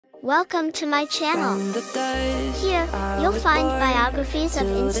Welcome to my channel. Here, you'll find biographies of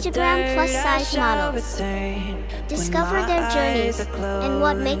Instagram plus-size models. Discover their journeys and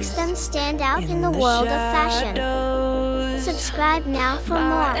what makes them stand out in the world of fashion. Subscribe now for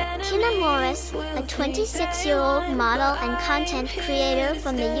more. Kenna, a 26-year-old model and content creator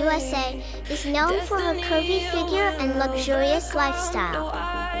from the USA, is known for her curvy figure and luxurious lifestyle.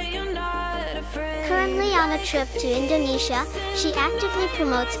 Currently on a trip to Indonesia, she actively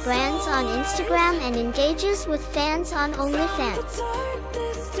promotes brands on Instagram and engages with fans on OnlyFans.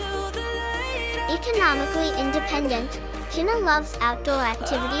 Economically independent, Kenna loves outdoor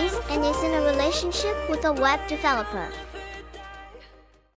activities and is in a relationship with a web developer.